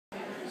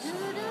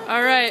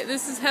Alright,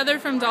 this is Heather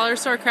from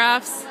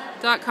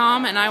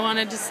DollarStoreCrafts.com, and I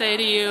wanted to say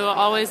to you,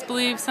 always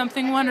believe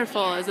something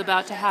wonderful is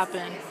about to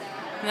happen.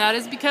 And that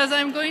is because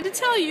I'm going to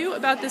tell you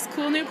about this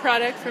cool new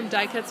product from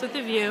Die Cuts with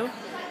a View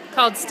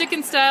called Stick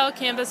Style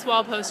Canvas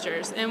Wall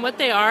Posters. And what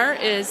they are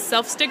is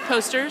self-stick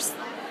posters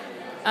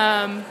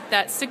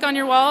that stick on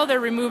your wall. They're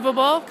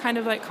removable, kind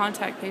of like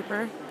contact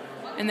paper,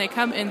 and they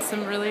come in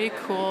some really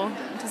cool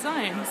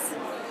designs.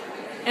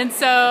 And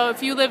so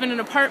if you live in an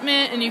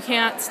apartment and you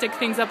can't stick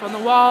things up on the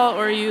wall,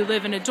 or you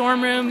live in a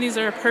dorm room, these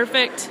are a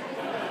perfect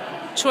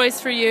choice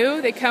for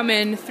you. They come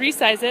in 3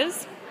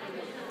 sizes.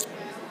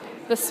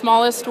 The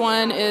smallest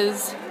one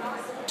is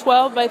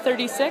 12 by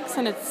 36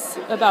 and it's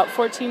about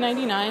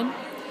 $14.99.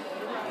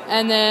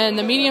 And then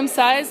the medium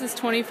size is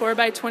 24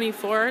 by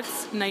 24,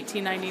 it's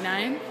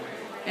 $19.99.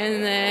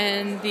 And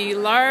then the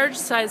large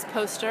size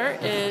poster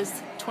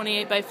is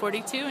 28 by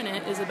 42 and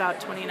it is about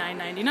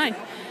 $29.99.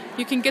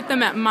 You can get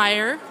them at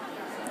Meijer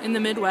in the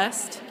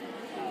Midwest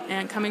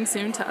and coming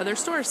soon to other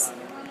stores.